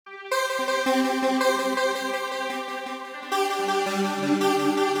Welcome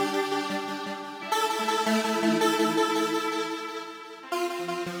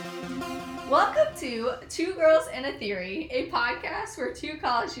to Two Girls and a Theory, a podcast where two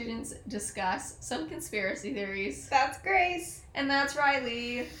college students discuss some conspiracy theories. That's Grace. And that's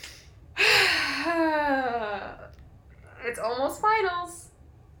Riley. It's almost finals.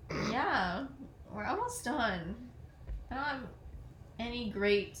 Yeah, we're almost done. I don't have any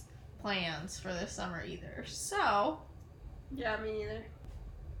great plans for this summer either, so... Yeah, me neither.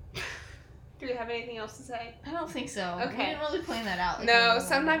 Do we have anything else to say? I don't think so. Okay. We didn't really plan that out. No,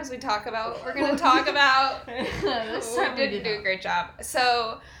 sometimes we talk about what we're going to talk about. This time we didn't do a great job.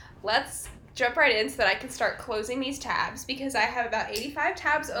 So, let's jump right in so that I can start closing these tabs because I have about 85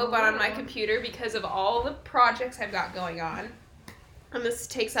 tabs open on my computer because of all the projects I've got going on. And this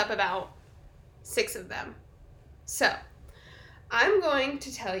takes up about 6 of them. So, I'm going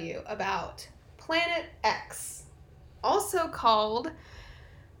to tell you about Planet X, also called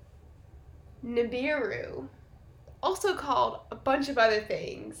Nibiru, also called a bunch of other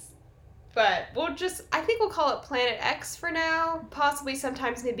things, but I think we'll call it Planet X for now, possibly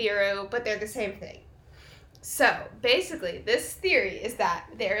sometimes Nibiru, but they're the same thing. So, basically, this theory is that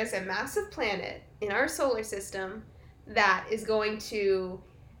there is a massive planet in our solar system that is going to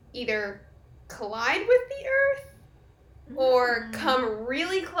either collide with the Earth or come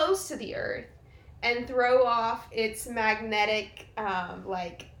really close to the Earth and throw off its magnetic,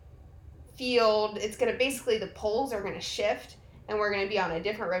 field. It's going to basically, the poles are going to shift and we're going to be on a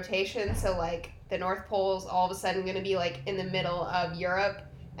different rotation. So, the North Pole is all of a sudden going to be, in the middle of Europe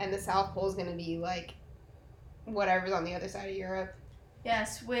and the South Pole is going to be, whatever's on the other side of Europe.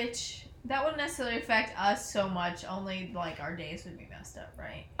 Yes, which... That wouldn't necessarily affect us so much, only, our days would be messed up,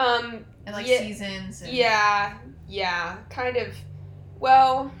 right? And, seasons. And... Yeah, kind of.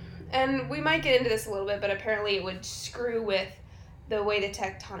 Well, and we might get into this a little bit, but apparently it would screw with the way the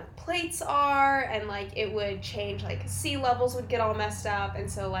tectonic plates are, and, it would change, sea levels would get all messed up, and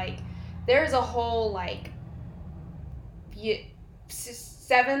so, there's a whole, I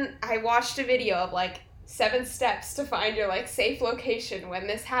watched a video of, 7 steps to find your, safe location when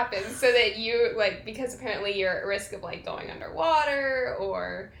this happens so that you, because apparently you're at risk of, going underwater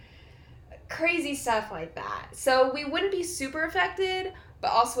or crazy stuff like that. So we wouldn't be super affected,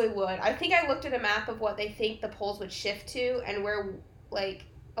 but also we would. I think I looked at a map of what they think the poles would shift to and where,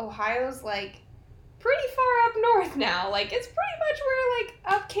 Ohio's, pretty far up north now. It's pretty much where,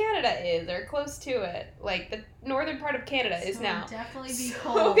 up Canada is or close to it. The northern part of Canada is so now. It'd definitely be So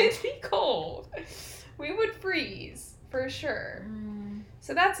cold. it'd be cold. We would freeze, for sure.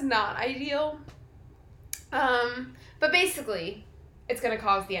 So that's not ideal. But basically, it's going to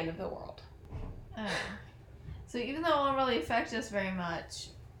cause the end of the world. So even though it won't really affect us very much,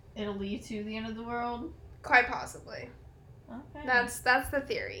 it'll lead to the end of the world? Quite possibly. Okay. That's the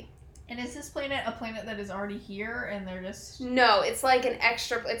theory. And is this planet a planet that is already here and they're just... No, it's an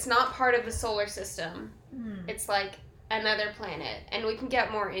extra... It's not part of the solar system. It's another planet. And we can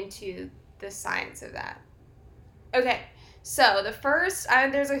get more into the science of that. Okay, so the first,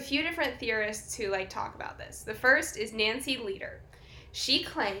 there's a few different theorists who talk about this. The first is Nancy Lieder. She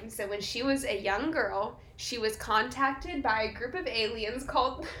claims that when she was a young girl, she was contacted by a group of aliens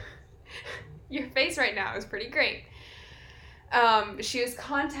called, your face right now is pretty great. She was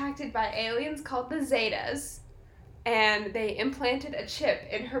contacted by aliens called the Zetas, and they implanted a chip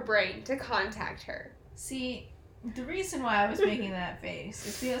in her brain to contact her. See, the reason why I was making that face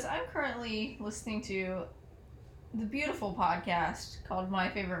is because I'm currently listening to the beautiful podcast called My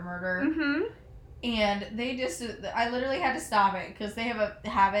Favorite Murder. Mm-hmm. And I literally had to stop it because they have a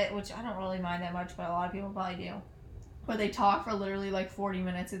habit, which I don't really mind that much, but a lot of people probably do, where they talk for literally 40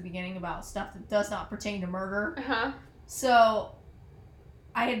 minutes at the beginning about stuff that does not pertain to murder. Uh-huh. So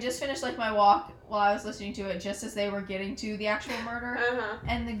I had just finished my walk while I was listening to it, just as they were getting to the actual murder. Uh-huh.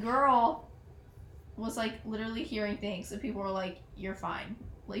 And the girl was literally hearing things, so people were you're fine.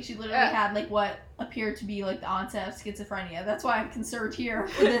 She literally had what appeared to be the onset of schizophrenia. That's why I'm concerned here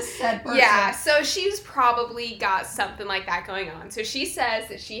for this said person. Yeah, so she's probably got something like that going on. So she says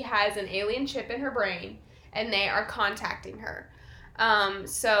that she has an alien chip in her brain and they are contacting her.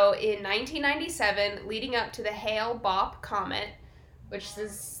 So in 1997, leading up to the Hale-Bopp comet, which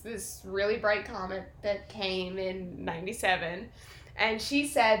is this really bright comet that came in 97, and she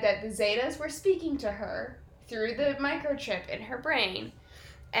said that the Zetas were speaking to her through the microchip in her brain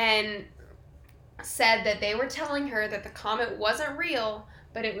and said that they were telling her that the comet wasn't real,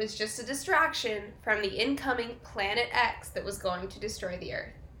 but it was just a distraction from the incoming Planet X that was going to destroy the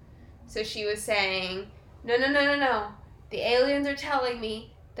Earth. So she was saying, no. The aliens are telling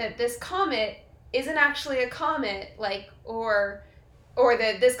me that this comet isn't actually a comet, like, or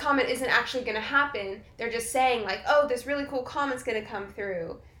that this comet isn't actually going to happen. They're just saying, like, oh, this really cool comet's going to come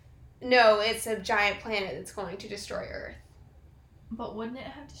through. No, it's a giant planet that's going to destroy Earth. But wouldn't it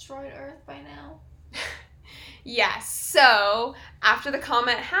have destroyed Earth by now? Yes. So, after the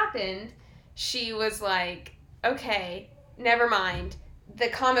comet happened, she was like, okay, never mind. The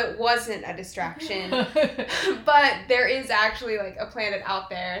comet wasn't a distraction, but there is actually, like, a planet out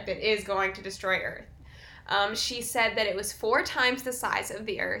there that is going to destroy Earth. She said that it was 4 times the size of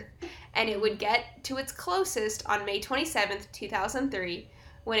the Earth, and it would get to its closest on May 27th, 2003,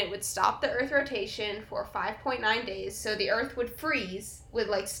 when it would stop the Earth rotation for 5.9 days. So the Earth would freeze, would,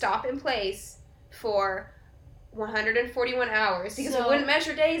 like, stop in place for 141 hours, because it wouldn't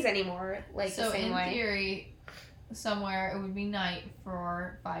measure days anymore, like, the same way. So in theory, somewhere it would be night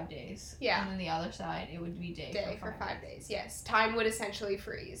for 5 days. Yeah. And then the other side, it would be day for 5 days. Yes. Time would essentially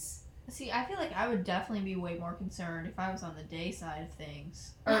freeze. See, I feel like I would definitely be way more concerned if I was on the day side of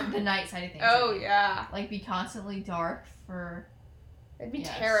things. Or the night side of things. Oh, yeah. Like, be constantly dark for... It'd be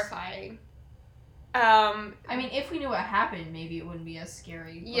terrifying. I mean, if we knew what happened, maybe it wouldn't be as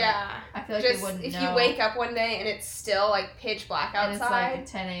scary. Yeah. I feel like just they wouldn't if know. You wake up one day and it's still, like, pitch black outside. And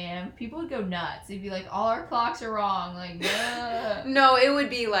it's, like, 10 a.m. People would go nuts. They'd be like, all our clocks are wrong. Like, No, it would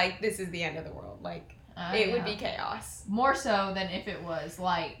be like, this is the end of the world. Like, it would be chaos. More so than if it was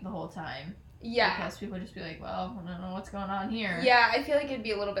light the whole time. Yeah. Because people would just be like, well, I don't know what's going on here. Yeah, I feel like it'd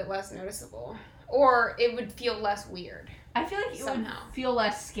be a little bit less noticeable. Or it would feel less weird. I feel like it would feel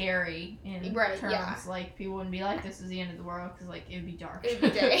less scary in terms, like, people wouldn't be like, this is the end of the world, because, like, it would be dark. It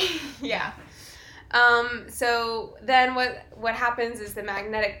would be day. Yeah. So then what happens is the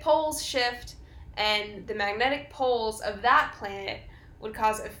magnetic poles shift, and the magnetic poles of that planet would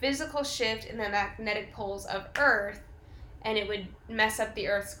cause a physical shift in the magnetic poles of Earth, and it would mess up the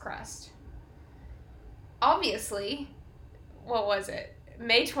Earth's crust. Obviously, what was it?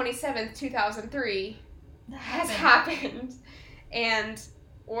 May 27th, 2003 has happened, and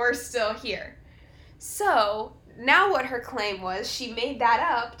we're still here. So, now what her claim was, she made that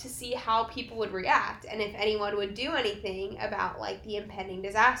up to see how people would react, and if anyone would do anything about, like, the impending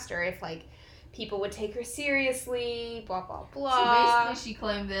disaster, if, like, people would take her seriously, blah, blah, blah. So basically she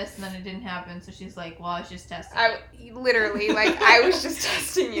claimed this, and then it didn't happen, so she's like, well, I was just testing Literally, like, I was just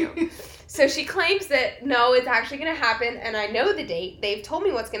testing you. So she claims that, no, it's actually going to happen, and I know the date. They've told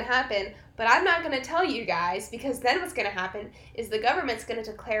me what's going to happen, but I'm not going to tell you guys, because then what's going to happen is the government's going to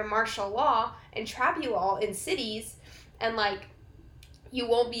declare martial law and trap you all in cities, and, like, you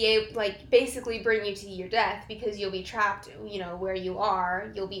won't be able, like, basically bring you to your death, because you'll be trapped, you know, where you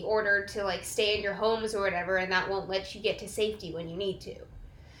are. You'll be ordered to, like, stay in your homes or whatever, and that won't let you get to safety when you need to.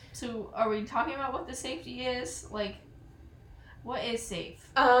 So are we talking about what the safety is? Like, what is safe?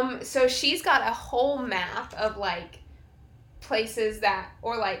 So she's got a whole map of, like, places that,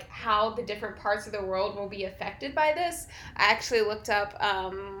 or, like, how the different parts of the world will be affected by this. I actually looked up,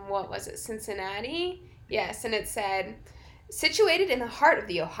 what was it, Cincinnati? Yes, and it said, situated in the heart of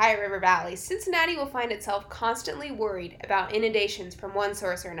the Ohio River Valley, Cincinnati will find itself constantly worried about inundations from one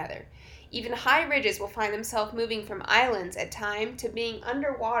source or another. Even high ridges will find themselves moving from islands at time to being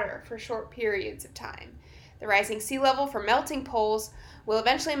underwater for short periods of time. The rising sea level from melting poles will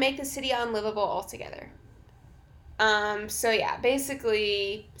eventually make the city unlivable altogether. So yeah,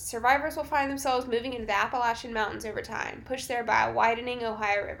 basically, survivors will find themselves moving into the Appalachian Mountains over time, pushed there by a widening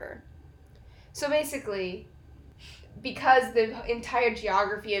Ohio River. So basically, because the entire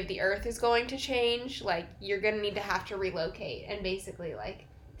geography of the Earth is going to change, like, you're going to need to have to relocate, and basically, like,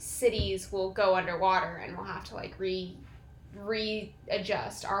 cities will go underwater, and we'll have to, like,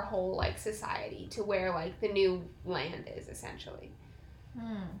 readjust our whole, like, society to where, like, the new land is, essentially.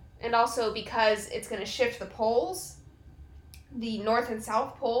 And also, because it's going to shift the poles, the North and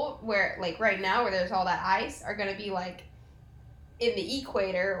South Pole, where, like, right now, where there's all that ice, are going to be, like, in the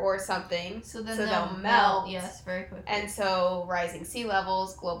equator or something. So then they'll melt. Yes, very quickly. And so, rising sea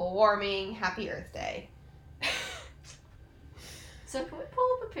levels, global warming, happy Earth Day. So can we pull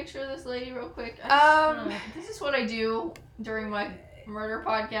up a picture of this lady real quick? This is what I do during my murder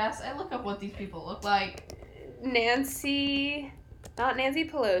podcast. I look up what these people look like. Nancy... Not Nancy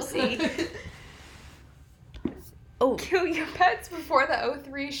Pelosi. Oh. Kill your pets before the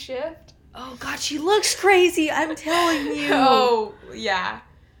 03 shift. Oh, God, she looks crazy. I'm telling you. Oh, yeah.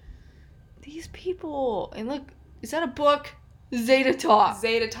 These people. And look, is that a book? Zeta Talk.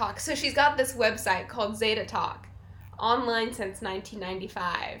 Zeta Talk. So she's got this website called Zeta Talk, online since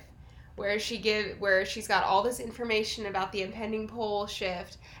 1995, where she's got all this information about the impending pole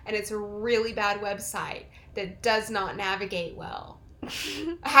shift, and it's a really bad website that does not navigate well.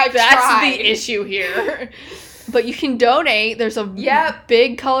 I've That's tried. the issue here. But you can donate. There's a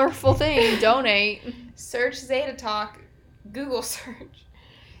big, colorful thing. Donate. Search Zeta Talk. Google search.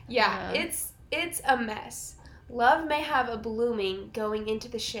 Yeah, it's a mess. Love may have a blooming going into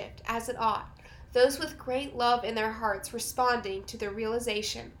the shift, as it ought. Those with great love in their hearts responding to the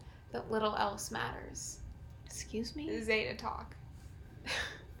realization that little else matters. Excuse me? Zeta Talk.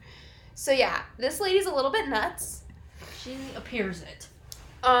 So yeah, this lady's a little bit nuts. She appears it.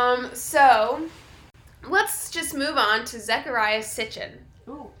 So let's just move on to Zecharia Sitchin.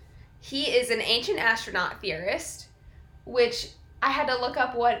 Ooh. He is an ancient astronaut theorist, which I had to look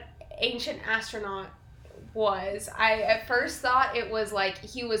up what ancient astronaut was. I at first thought it was like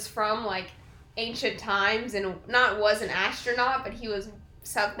he was from like ancient times and was an astronaut, but he was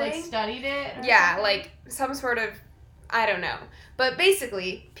something. Like studied it? Yeah, something? like some sort of, I don't know. But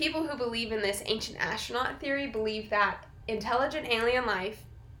basically, people who believe in this ancient astronaut theory believe that intelligent alien life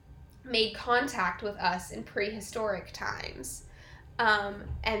made contact with us in prehistoric times.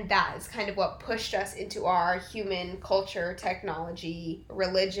 And that is kind of what pushed us into our human culture, technology,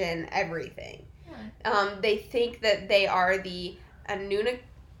 religion, everything. They think that they are the Anunnaki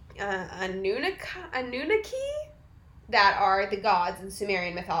that are the gods in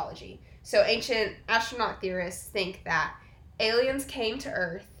Sumerian mythology. So ancient astronaut theorists think that aliens came to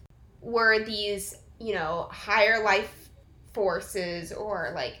Earth, were these, higher life forces,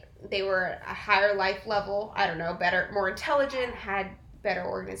 or like they were a higher life level, I don't know, better, more intelligent, had better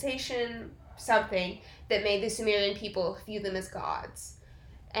organization, something that made the Sumerian people view them as gods.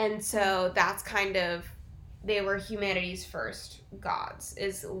 And so that's kind of, they were humanity's first gods,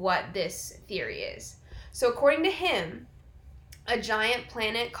 is what this theory is. So according to him, a giant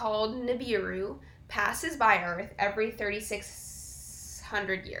planet called Nibiru passes by Earth every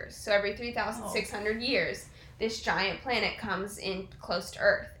 3,600 years. So every 3,600 years, this giant planet comes in close to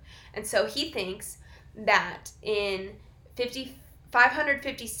Earth. And so he thinks that in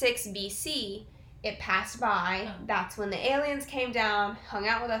 556 BC, it passed by. That's when the aliens came down, hung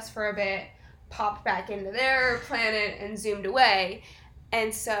out with us for a bit, popped back into their planet, and zoomed away.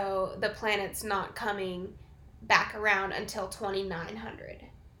 And so the planet's not coming back around until 2900.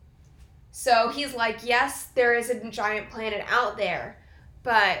 So he's like, yes, there is a giant planet out there,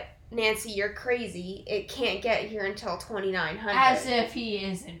 but Nancy, you're crazy. It can't get here until 2900. As if he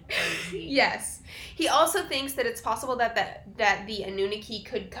isn't crazy. Yes. He also thinks that it's possible that the Anunnaki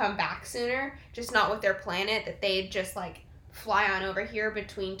could come back sooner, just not with their planet, that they'd just like fly on over here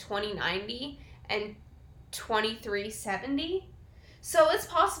between 2090 and 2370. So it's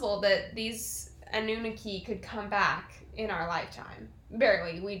possible that these Anunnaki could come back in our lifetime.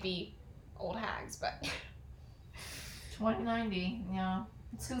 Barely. We'd be old hags, but 2090, yeah.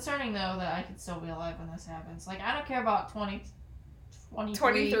 It's concerning, though, that I could still be alive when this happens. Like, I don't care about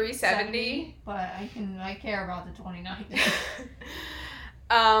 2370, but I care about the 2090.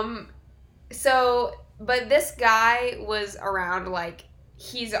 But this guy was around, like,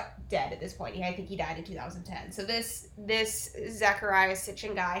 he's dead at this point. I think he died in 2010. So this Zecharia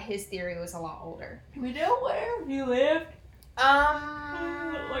Sitchin guy, his theory was a lot older. Do we know where he lived?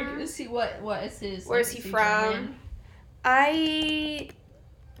 Like, is he, what is his... Where's he from? German?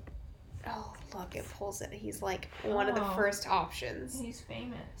 Oh, look, it pulls it. He's like one of the first options. He's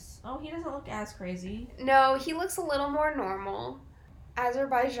famous. Oh, he doesn't look as crazy. No, he looks a little more normal.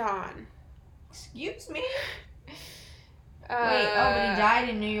 Azerbaijan. Excuse me? Wait, but he died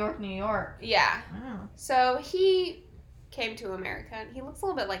in New York. Yeah. Oh. So he came to America, and he looks a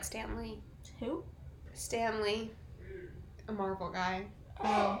little bit like Stan Lee. Who? Stan Lee, a Marvel guy.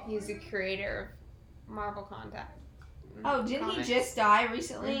 Oh. He's the creator of Marvel Contact. Oh, didn't comics. he just die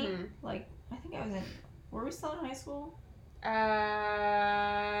recently? Mm-hmm. Like, I think I was in... Were we still in high school?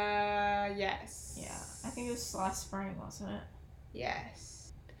 Yes. Yeah, I think it was last spring, wasn't it?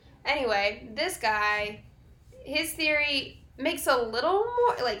 Yes. Anyway, this guy, his theory makes a little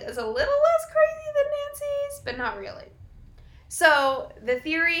more, like, is a little less crazy than Nancy's, but not really. So, the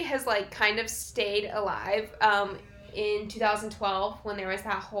theory has, like, kind of stayed alive. In 2012, when there was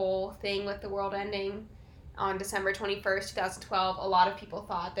that whole thing with the world ending on December 21st, 2012, a lot of people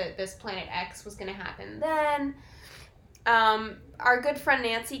thought that this Planet X was going to happen then. Our good friend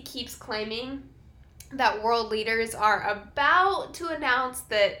Nancy keeps claiming that world leaders are about to announce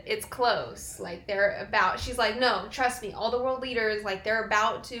that it's close. Like, she's like, no, trust me, all the world leaders, like, they're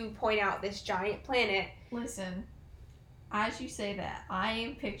about to point out this giant planet. Listen, as you say that, I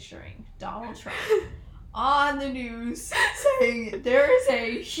am picturing Donald Trump on the news saying there is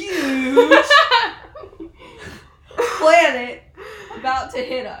a huge planet about to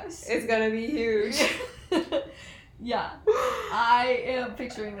hit us. It's gonna be huge. Yeah. I am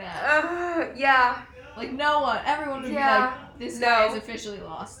picturing that. Yeah. Like, no one, everyone would Yeah. be like, this No. guy has officially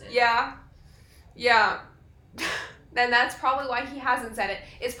lost it. Yeah. Yeah. Then that's probably why he hasn't said it.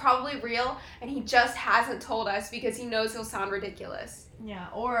 It's probably real, and he just hasn't told us because he knows he'll sound ridiculous. Yeah,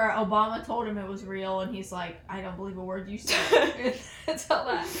 or Obama told him it was real, and he's like, I don't believe a word you said. That's all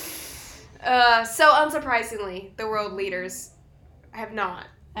that. So unsurprisingly, the world leaders have not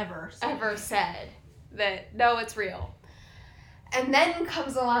Ever said that, no, it's real. And then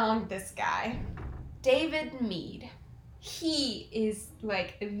comes along this guy, David Meade. He is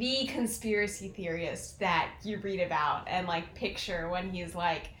like the conspiracy theorist that you read about and like picture when he's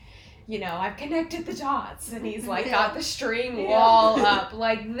like, you know, I've connected the dots, and he's like got the string wall up.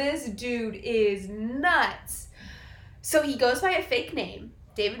 Like, this dude is nuts. So he goes by a fake name.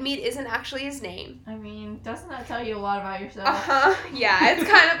 David Meade isn't actually his name. I mean, doesn't that tell you a lot about yourself? Yeah, it's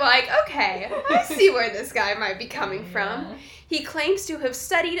kind of like, okay, I see where this guy might be coming from. He claims to have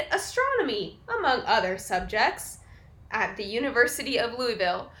studied astronomy, among other subjects, at the University of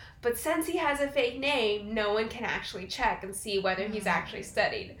Louisville. But since he has a fake name, no one can actually check and see whether he's actually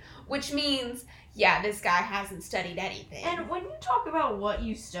studied. Which means, yeah, this guy hasn't studied anything. And when you talk about what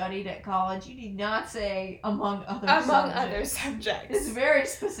you studied at college, you need not say among other subjects. Among other subjects. It's very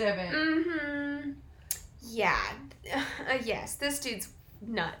specific. Mm-hmm. Yeah. Yes, this dude's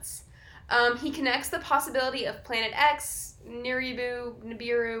nuts. He connects the possibility of Planet X,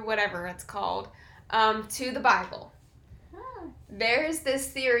 Nibiru, whatever it's called, to the Bible. There's this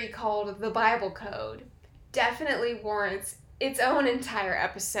theory called the Bible Code. Definitely warrants its own entire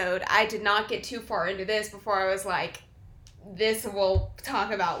episode. I did not get too far into this before I was like, this we'll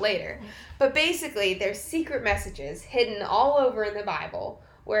talk about later. But basically, there's secret messages hidden all over in the Bible,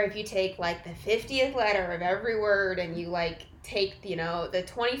 where if you take like the 50th letter of every word and you like take, you know, the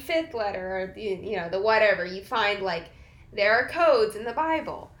 25th letter or, you know, the whatever, you find like there are codes in the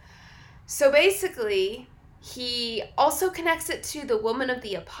Bible. So basically, he also connects it to the woman of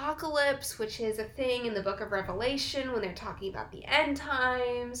the apocalypse, which is a thing in the book of Revelation when they're talking about the end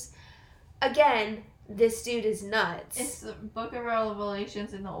times. Again, this dude is nuts. It's the book of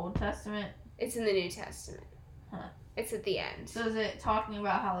Revelations in the Old Testament. It's in the New Testament. Huh. It's at the end. So is it talking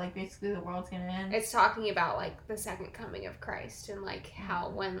about how, like, basically the world's gonna end? It's talking about, like, the second coming of Christ and, like, how,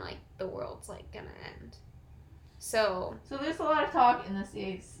 when, like, the world's, like, gonna end. So there's a lot of talk in the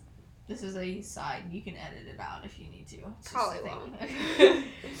States. This is a side. You can edit it out if you need to. Probably won't.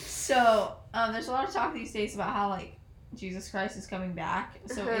 So, there's a lot of talk these days about how, like, Jesus Christ is coming back.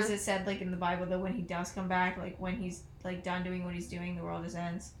 So is it said, like, in the Bible that when he does come back, like, when he's, like, done doing what he's doing, the world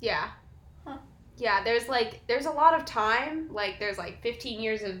ends? Yeah. Huh. Yeah, there's a lot of time. Like, there's, like, 15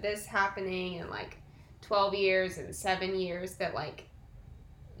 years of this happening and, like, 12 years and 7 years that, like,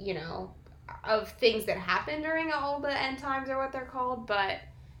 you know, of things that happen during all the end times or what they're called. But,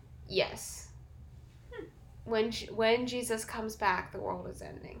 yes. When Jesus comes back, the world is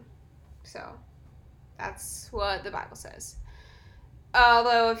ending. So, that's what the Bible says.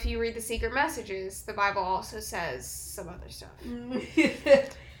 Although, if you read the secret messages, the Bible also says some other stuff.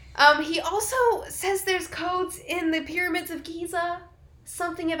 He also says there's codes in the pyramids of Giza.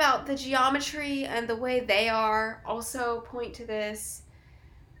 Something about the geometry and the way they are also point to this.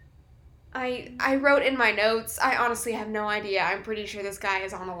 I wrote in my notes, I honestly have no idea. I'm pretty sure this guy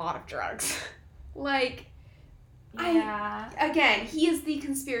is on a lot of drugs. Like, yeah. Again, he is the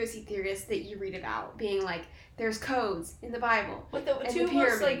conspiracy theorist that you read about, being like, there's codes in the Bible. But the and two the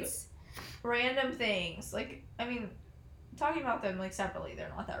most, like, pyramids. random things, like, I mean, talking about them, like, separately,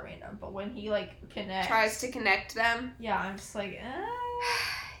 they're not that random, but when he, like, connects... Tries to connect them. Yeah, I'm just like,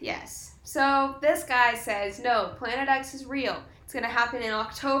 Yes. So, this guy says, no, Planet X is real. It's going to happen in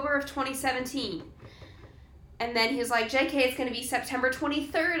October of 2017. And then he was like, JK, it's going to be September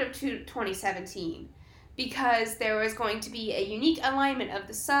 23rd of 2017. Because there was going to be a unique alignment of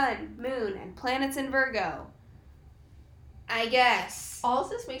the sun, moon, and planets in Virgo. I guess. All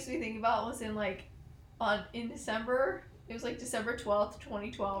this makes me think about was in December. It was like December 12th,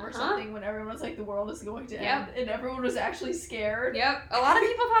 2012 or something, when everyone was like, the world is going to end. And everyone was actually scared. Yep. A lot of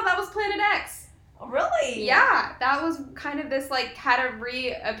people thought that was Planet X. Oh, really? Yeah. That was kind of this, like, had a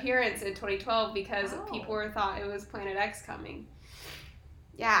reappearance in 2012 because people thought it was Planet X coming.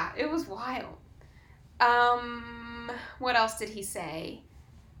 Yeah, it was wild. What else did he say?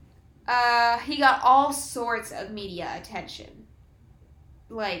 He got all sorts of media attention.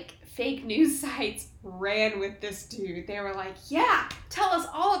 Like, fake news sites ran with this dude. They were like, yeah, tell us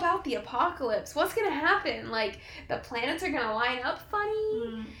all about the apocalypse. What's gonna happen? Like, the planets are gonna line up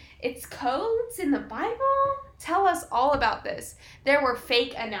funny? It's codes in the Bible? Tell us all about this. There were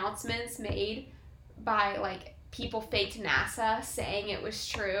fake announcements made by, like, people faked NASA saying it was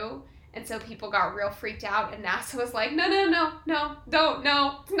true. And so people got real freaked out, and NASA was like, no,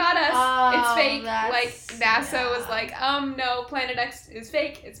 it's not us. It's fake. Like, NASA was like, no, Planet X is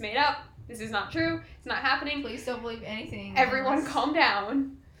fake. It's made up. This is not true. It's not happening. Please don't believe anything. Everyone calm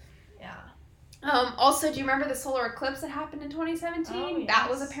down. Yeah. Also, do you remember the solar eclipse that happened in 2017? Oh, yes. That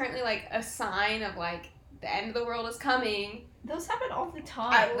was apparently, like, a sign of, like, the end of the world is coming. Those happen all the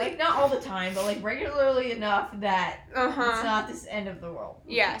time. Like, not all the time, but, like, regularly enough that it's not this end of the world.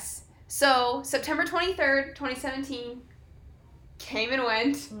 Yes. So, September 23rd, 2017, came and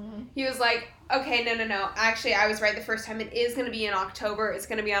went. Mm-hmm. He was like, okay, no. Actually, I was right the first time. It is going to be in October. It's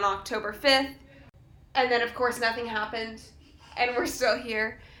going to be on October 5th. And then, of course, nothing happened. And we're still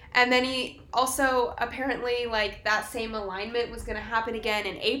here. And then he also, apparently, like, that same alignment was going to happen again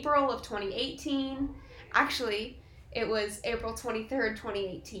in April of 2018. Actually, it was April 23rd,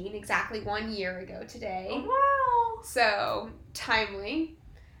 2018, exactly 1 year ago today. Oh, wow. So, timely.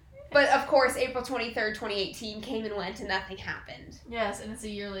 But, of course, April 23rd, 2018 came and went and nothing happened. Yes, and it's a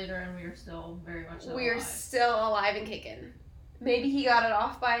year later and we are still very much alive. We're still alive and kicking. Maybe he got it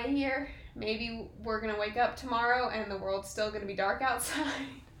off by a year. Maybe we're going to wake up tomorrow and the world's still going to be dark outside.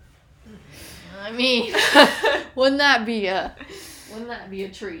 I mean, wouldn't that be a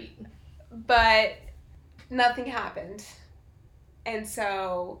treat? But nothing happened. And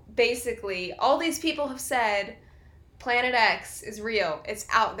so, basically, all these people have said, Planet X is real. It's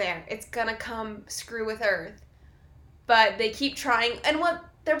out there. It's gonna come screw with Earth. But they keep trying, and what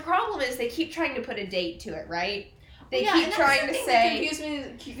their problem is, they keep trying to put a date to it, right? They keep trying to say...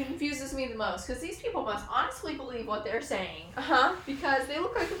 That confuses me the most, because these people must honestly believe what they're saying. Uh-huh. Because they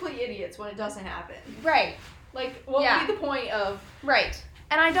look like complete idiots when it doesn't happen. Right. Like, what would be the point of... Right.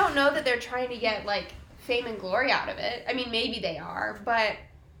 And I don't know that they're trying to get, like, fame and glory out of it. I mean, maybe they are, but...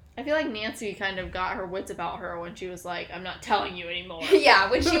 I feel like Nancy kind of got her wits about her when she was like, I'm not telling you anymore. Yeah,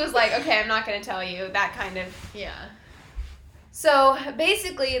 when she was like, okay, I'm not going to tell you, that kind of... Yeah. So,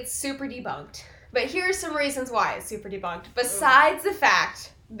 basically, it's super debunked. But here are some reasons why it's super debunked. Besides the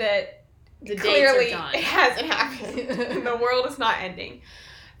fact that the clearly dates are done. It hasn't happened. The world is not ending.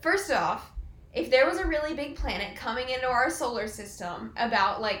 First off, if there was a really big planet coming into our solar system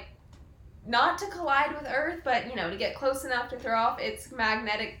about, like, not to collide with Earth, but, you know, to get close enough to throw off its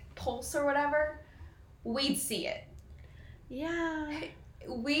magnetic pulse or whatever, we'd see it. Yeah.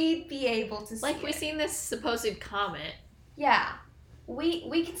 We'd be able to see it. Like, we've seen this supposed comet. Yeah.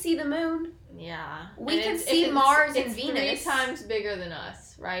 We can see the moon. Yeah. We can see Mars and Venus. It's 3 times bigger than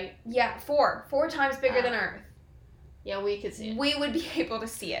us, right? Yeah, 4 times bigger than Earth. Yeah, we could see it. We would be able to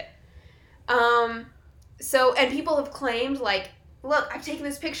see it. So, and people have claimed, like, look, I've taken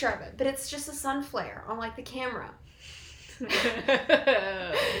this picture of it, but it's just a sun flare on, like, the camera.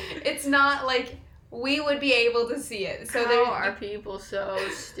 It's not, like, we would be able to see it. So how are people so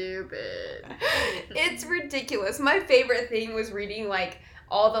stupid? It's ridiculous. My favorite thing was reading, like,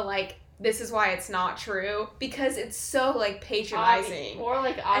 all the, like, this is why it's not true, because it's so, like, patronizing. Or,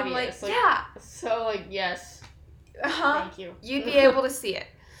 like, obvious. Like, yeah. So, like, yes. Uh-huh. Thank you. You'd be able to see it.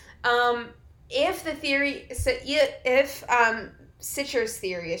 If the theory, if Sitcher's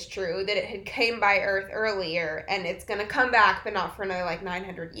theory is true, that it had came by Earth earlier, and it's going to come back, but not for another, like,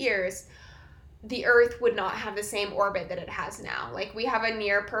 900 years, the Earth would not have the same orbit that it has now. Like, we have a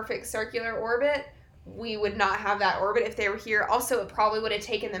near-perfect circular orbit. We would not have that orbit if they were here. Also, it probably would have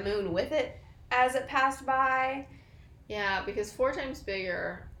taken the moon with it as it passed by. Yeah, because 4 times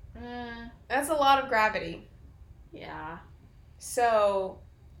bigger. That's a lot of gravity. Yeah. So,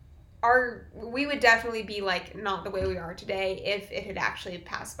 we would definitely be, like, not the way we are today if it had actually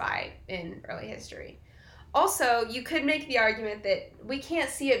passed by in early history. Also, you could make the argument that we can't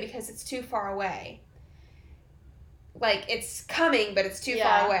see it because it's too far away. Like, it's coming, but it's too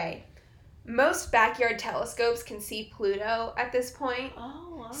far away. Most backyard telescopes can see Pluto at this point.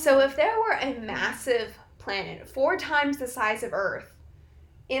 Oh, wow. So if there were a massive planet, 4 times the size of Earth,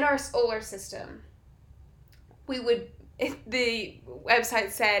 in our solar system, the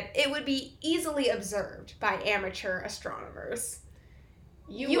website said, it would be easily observed by amateur astronomers.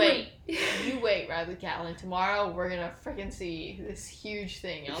 You wait, Riley Catlin. Tomorrow we're gonna freaking see this huge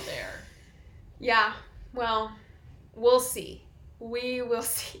thing out there. Yeah, well, we'll see. We will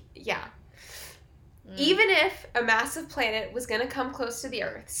see. Yeah. Even if a massive planet was gonna come close to the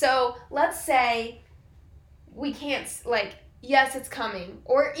Earth. So, let's say we can't, like, yes, it's coming.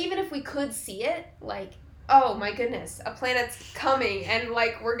 Or even if we could see it, like, oh my goodness, a planet's coming and,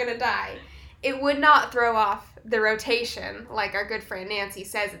 like, we're gonna die. It would not throw off the rotation like our good friend Nancy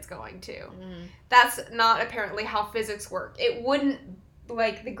says it's going to. That's not apparently how physics work. It wouldn't,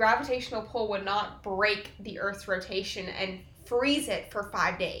 like, the gravitational pull would not break the Earth's rotation and freeze it for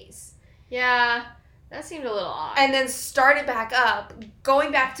 5 days. Yeah, that seemed a little odd. And then start it back up,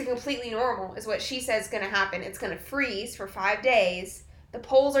 going back to completely normal is what she says is going to happen. It's going to freeze for 5 days, the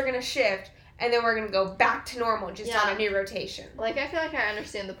poles are going to shift, and then we're going to go back to normal, just on a new rotation. Like, I feel like I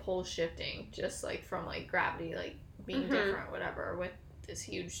understand the poles shifting, just, like, from, like, gravity, like, being different, whatever, with this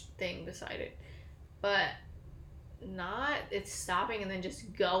huge thing beside it. But not it's stopping and then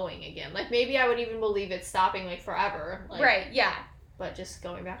just going again. Like, maybe I would even believe it's stopping, like, forever. Like, right, yeah. But just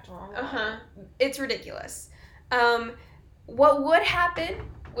going back to normal. It's ridiculous. What would happen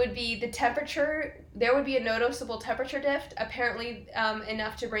would be the temperature. There would be a noticeable temperature drift, apparently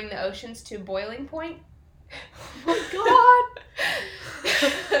enough to bring the oceans to boiling point. Oh my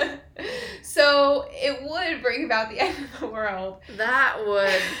god! So it would bring about the end of the world. That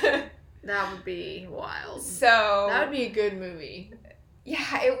would be wild. So that would be a good movie.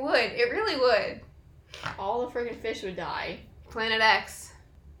 Yeah, it would. It really would. All the freaking fish would die. Planet X.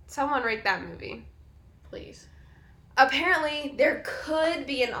 Someone rate that movie. Please. Apparently, there could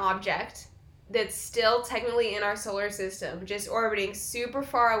be an object that's still technically in our solar system, just orbiting super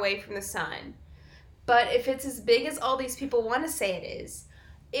far away from the sun. But if it's as big as all these people want to say it is,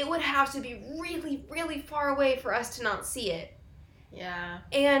 it would have to be really, really far away for us to not see it. Yeah.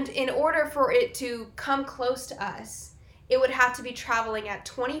 And in order for it to come close to us, it would have to be traveling at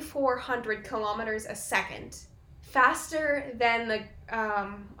 2,400 kilometers a second. Faster than the,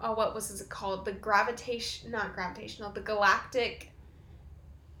 what was it called? The the galactic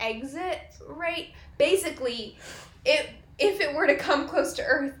exit rate. Basically, if it were to come close to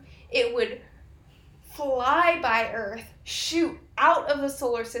Earth, it would fly by Earth, shoot out of the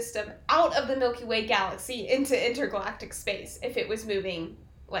solar system, out of the Milky Way galaxy into intergalactic space if it was moving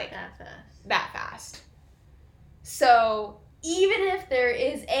like that fast. So even if there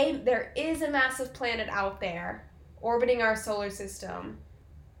is a massive planet out there orbiting our solar system,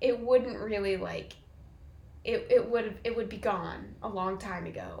 it wouldn't really it would be gone a long time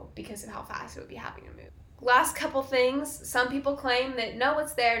ago because of how fast it would be having to move. Last couple things, some people claim that no,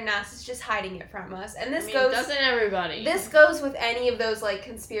 it's there, NASA's just hiding it from us. And doesn't everybody. This goes with any of those like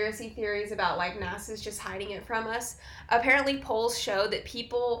conspiracy theories about like NASA's just hiding it from us. Apparently polls show that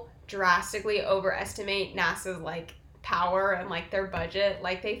people drastically overestimate NASA's like power and like their budget.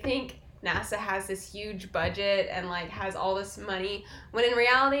 Like they think NASA has this huge budget and like has all this money, when in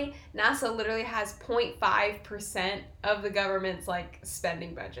reality NASA literally has 0.5% of the government's like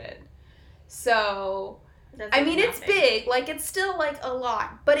spending budget. So that's I mean nothing. It's big, like it's still like a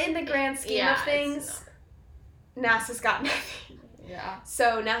lot, but in the grand scheme of things, NASA's got nothing. Yeah.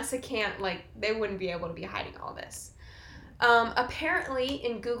 So NASA can't, like, they wouldn't be able to be hiding all this. Apparently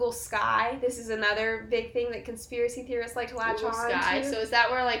in Google Sky, this is another big thing that conspiracy theorists like to latch on Sky. to. So is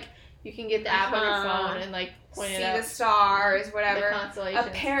that where like you can get the app on your phone and like point it out? See the stars, whatever. The constellations.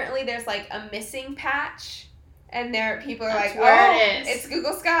 Apparently there's like a missing patch, and there people are That's like, where it is. It's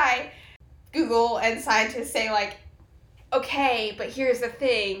Google Sky. Google and scientists say like, okay, but here's the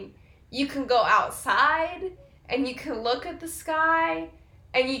thing. You can go outside and you can look at the sky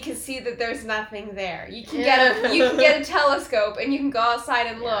and you can see that there's nothing there. You can get a telescope and you can go outside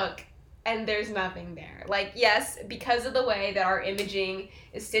and look and there's nothing there. Like, yes, because of the way that our imaging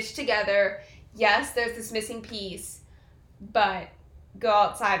is stitched together, yes, there's this missing piece, but go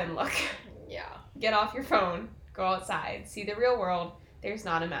outside and look. Yeah. Get off your phone, go outside, see the real world. There's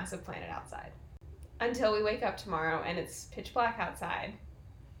not a massive planet outside. Until we wake up tomorrow and it's pitch black outside.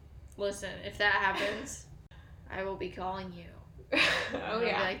 Listen, if that happens, I will be calling you. Oh,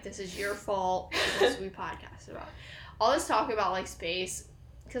 yeah. Like, this is your fault. This we podcast about. All this talk about, like, space,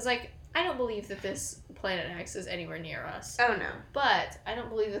 because, like, I don't believe that this Planet X is anywhere near us. Oh, no. But I don't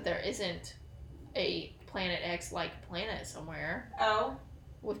believe that there isn't a Planet X-like planet somewhere. Oh?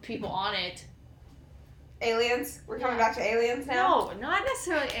 With people on it. Aliens? We're coming back to aliens now? No, not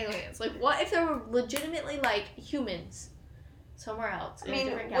necessarily aliens. Like, what if there were legitimately, like, humans somewhere else? I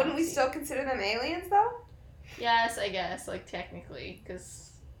mean, wouldn't we still consider them aliens, though? Yes, I guess, like, technically,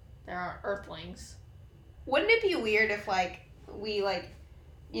 because there aren't Earthlings. Wouldn't it be weird if, like, we, like,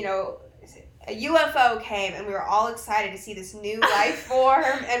 you know, a UFO came and we were all excited to see this new life form,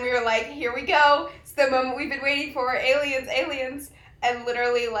 and we were like, here we go, it's the moment we've been waiting for, aliens, and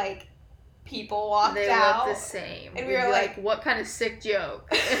literally, like, people walked they out. They look the same. And we were like, what kind of sick joke?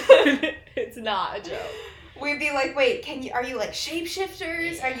 It's not a joke. We'd be like, wait, are you like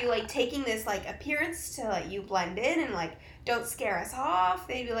shapeshifters? Yeah. Are you like taking this like appearance to let you blend in and like don't scare us off?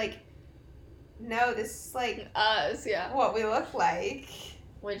 They'd be like, no, this is like us, yeah. What we look like.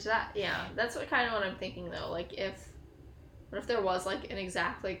 Which that's what kind of what I'm thinking though. Like if What if there was, like, an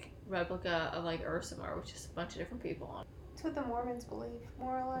exact, like, replica of, like, Earth somewhere with just a bunch of different people on it? That's what the Mormons believe,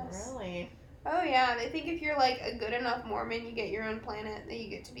 more or less. Really? Oh, yeah. They think if you're, like, a good enough Mormon, you get your own planet that you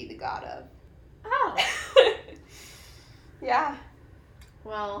get to be the god of. Oh. Yeah.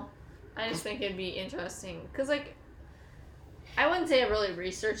 Well, I just think it'd be interesting. Because, like, I wouldn't say I really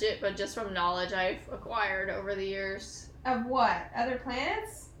researched it, but just from knowledge I've acquired over the years. Of what? Other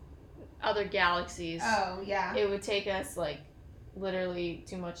planets? Other galaxies. Oh, yeah. It would take us, like, literally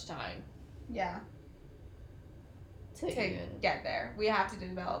too much time Yeah. to even... get there. We have to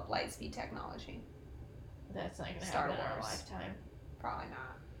develop light speed technology. That's not going to Star happen in our Wars. lifetime. Probably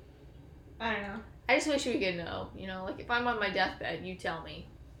not. I don't know. I just wish we could know, you know, like, if I'm on my deathbed, you tell me.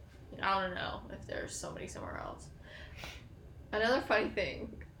 You know, I don't know if there's somebody somewhere else. Another funny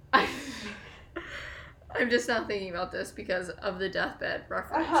thing, I'm just now thinking about this because of the deathbed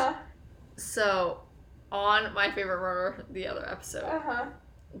reference. Uh-huh. So, on My Favorite Murder, the other episode, Uh-huh.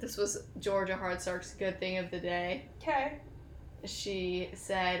 this was Georgia Hardstark's Good Thing of the Day. Okay. She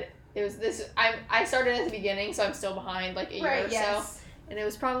said, it was this, I started at the beginning, so I'm still behind, like, a year or so. And it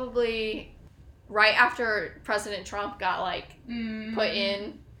was probably right after President Trump got, like, put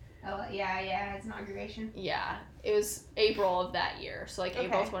in. Oh, yeah, his inauguration. Yeah, it was April of that year. So, like,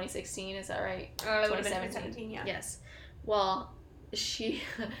 April Okay. 2016, is that right? It would have been 2017, yeah. Yes. Well, she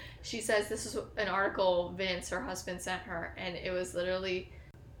says this is an article Vince, her husband, sent her, and it was literally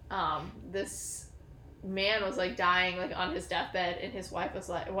this man was, like, dying, like, on his deathbed, and his wife was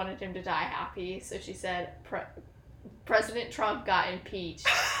like, wanted him to die happy, so she said, President Trump got impeached.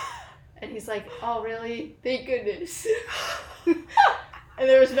 And he's like, oh, really? Thank goodness. And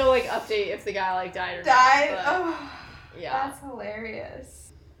there was no, like, update if the guy, like, died or Died? not. Oh, Yeah. that's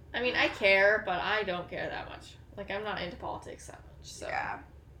hilarious. I mean, I care, but I don't care that much. Like, I'm not into politics that much, so. Yeah.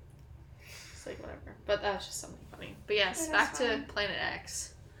 It's like, whatever. But that's just something funny. But yes, It back is to fun. Planet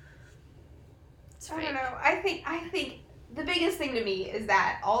X. It's I fake. don't know. I think the biggest thing to me is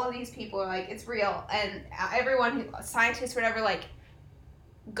that all of these people are like, it's real, and everyone, scientists, whatever, like,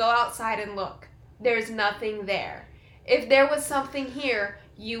 go outside and look. There's nothing there. If there was something here,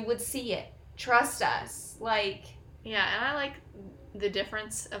 you would see it. Trust us. Like, Yeah, and I like the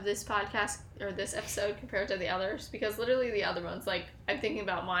difference of this podcast, or this episode, compared to the others, because literally the other ones, like, I'm thinking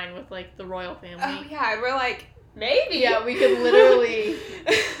about mine with, like, the royal family. oh yeah, and we're like, maybe. Yeah, we could literally,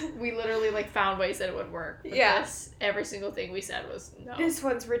 like, found ways that it would work. But Yeah. this, every single thing we said was no. This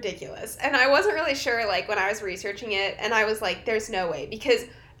one's ridiculous. And I wasn't really sure, like, when I was researching it, and I was like, there's no way. Because,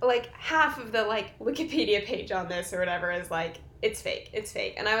 like, half of the, like, Wikipedia page on this or whatever is like, it's fake. It's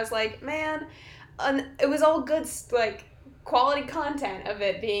fake. And I was like, man, it was all good, like, quality content of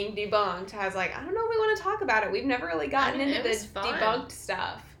it being debunked. I was like, I don't know if we want to talk about it. We've never really gotten into it this was fun. debunked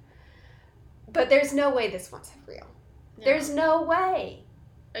stuff. But there's no way this one's real. Yeah. There's no way.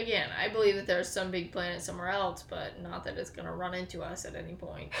 Again, I believe that there's some big planet somewhere else, but not that it's gonna run into us at any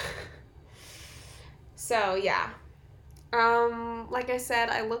point. So, yeah. Like I said,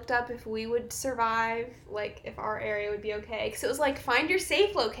 I looked up if we would survive, like, if our area would be okay. Because it was like, find your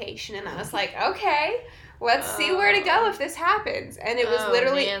safe location. And I was like, okay, let's see where to go if this happens. And it was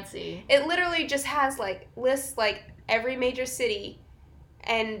literally... Nancy. It literally just has, like, lists, like, every major city.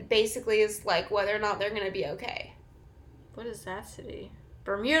 And basically is, like, whether or not they're going to be okay. What is that city?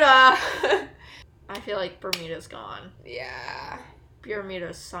 Bermuda! I feel like Bermuda's gone. Yeah.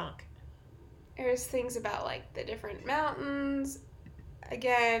 Bermuda's sunk. There's things about, like, the different mountains.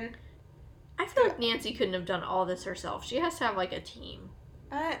 Again, I feel like Nancy couldn't have done all this herself. She has to have, like, a team.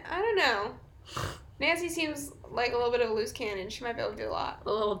 I don't know. Nancy seems like a little bit of a loose cannon. She might be able to do a lot.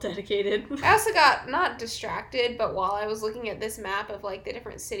 A little dedicated. I also got, not distracted, but while I was looking at this map of, like, the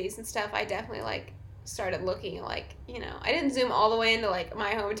different cities and stuff, I definitely, like, started looking at, like, you know, I didn't zoom all the way into, like,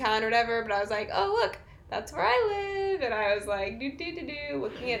 my hometown or whatever, but I was like, oh, look, that's where I live. And I was like,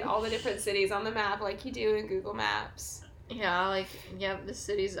 looking at all the different cities on the map like you do in Google Maps. Yeah, like, yep, the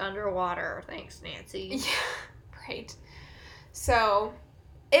city's underwater. Thanks, Nancy. Yeah, right. So,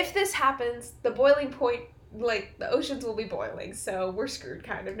 if this happens, the boiling point, like, the oceans will be boiling, so we're screwed,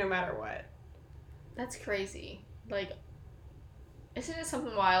 kind of, no matter what. That's crazy. Like, isn't it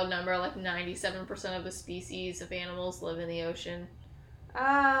some wild number, like 97% of the species of animals live in the ocean?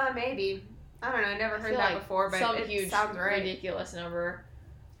 Maybe. I don't know, I never heard that before, but some it huge, sounds right. ridiculous number.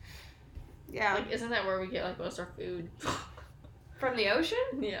 Yeah. Like, isn't that where we get, like, most of our food? From the ocean?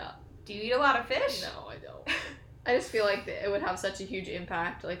 Yeah. Do you eat a lot of fish? No, I don't. I just feel like it would have such a huge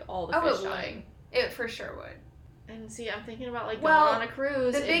impact, like, all the Oh, fish it would. dying. It for sure would. And see, I'm thinking about, like, Well, going on a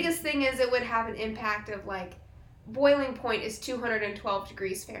cruise. The biggest thing is it would have an impact of, like, boiling point is 212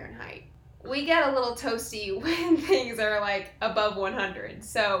 degrees Fahrenheit. we get a little toasty when things are like above 100.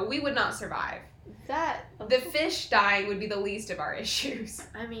 So we would not survive. The fish dying would be the least of our issues.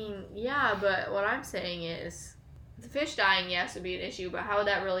 I mean, yeah, but what I'm saying is, the fish dying, yes, would be an issue, but how would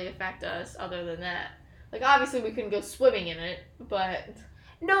that really affect us other than that? Like, obviously we couldn't go swimming in it, but...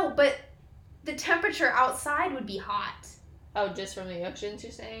 No, but the temperature outside would be hot. Oh, just from the oceans,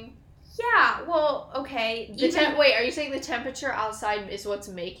 you're saying? Yeah, well, okay. Wait, are you saying the temperature outside is what's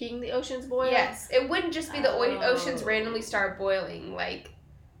making the oceans boil? Yes, it wouldn't just be the oceans randomly start boiling, like...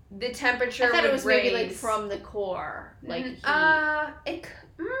 The temperature I thought it was raise. maybe like from the core, like heat.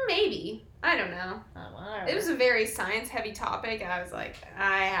 Maybe. I don't know. It was a very science-heavy topic, and I was like,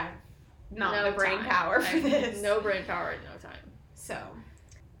 I have not the brain power for this. No brain power, no time. So,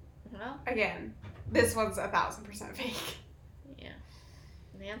 well, again, this one's 1,000% fake. Yeah,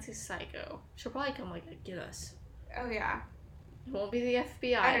 Nancy's psycho. She'll probably come like get us. Oh yeah. It won't be the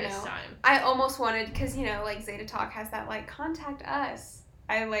FBI this time. I almost wanted, because like Zeta Talk has that like contact us.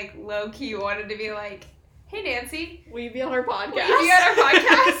 I like low key wanted to be like, hey Nancy, will you be on our podcast? Will you be on our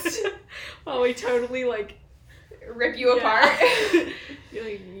podcast? Well, we totally like rip you apart.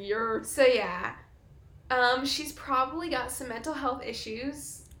 You're so yeah. She's probably got some mental health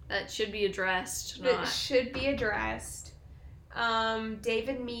issues that should be addressed.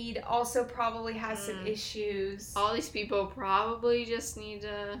 David Meade also probably has some issues. All these people probably just need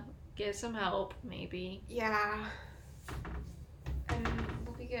to get some help, maybe. Yeah. And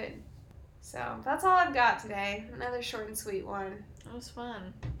we'll be good. So that's all I've got today. Another short and sweet one. That was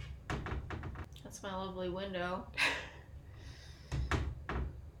fun. That's my lovely window.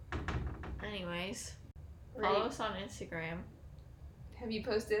 Anyways, follow us on Instagram. Have you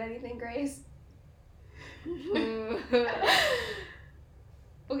posted anything, Grace? We'll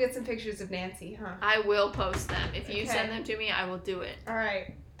get some pictures of Nancy, huh? I will post them. If you send them to me, I will do it.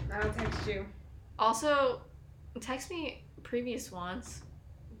 Alright. I'll text you. Also, text me previous ones.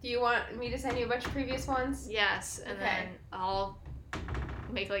 Do you want me to send you a bunch of previous ones? Yes, and then I'll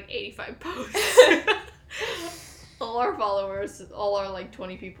make like 85 posts. All our followers, all our like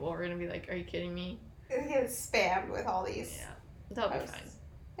 20 people are gonna be like, are you kidding me? It gets spammed with all these. Yeah, that'll be fine.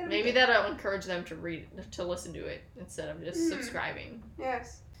 It'll Maybe that'll encourage them to listen to it instead of just subscribing.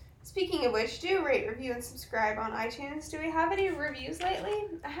 Yes. Speaking of which, do rate, review, and subscribe on iTunes. Do we have any reviews lately?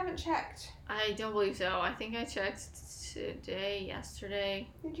 I haven't checked. I don't believe so. I think I checked yesterday.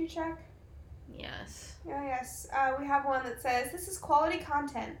 Did you check? Yes. Oh, yes. We have one that says, this is quality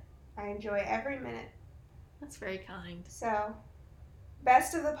content. I enjoy every minute. That's very kind. So,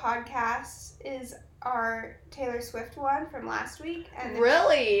 best of the podcast is our Taylor Swift one from last week. And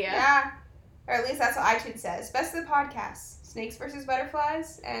really? Yeah. Or at least that's what iTunes says. Best of the podcast. Snakes versus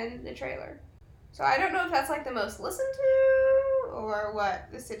Butterflies and the trailer. So I don't know if that's like the most listened to or what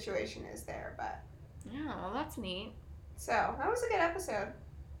the situation is there, but... Yeah, well that's neat. So, that was a good episode.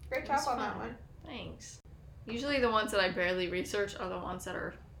 Great job on that one. Thanks. Usually the ones that I barely research are the ones that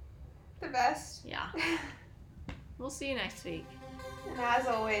are... the best. Yeah. We'll see you next week. And as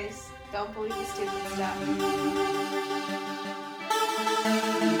always, don't believe the stupid stuff.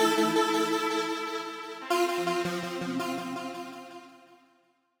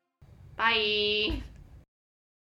 Bye.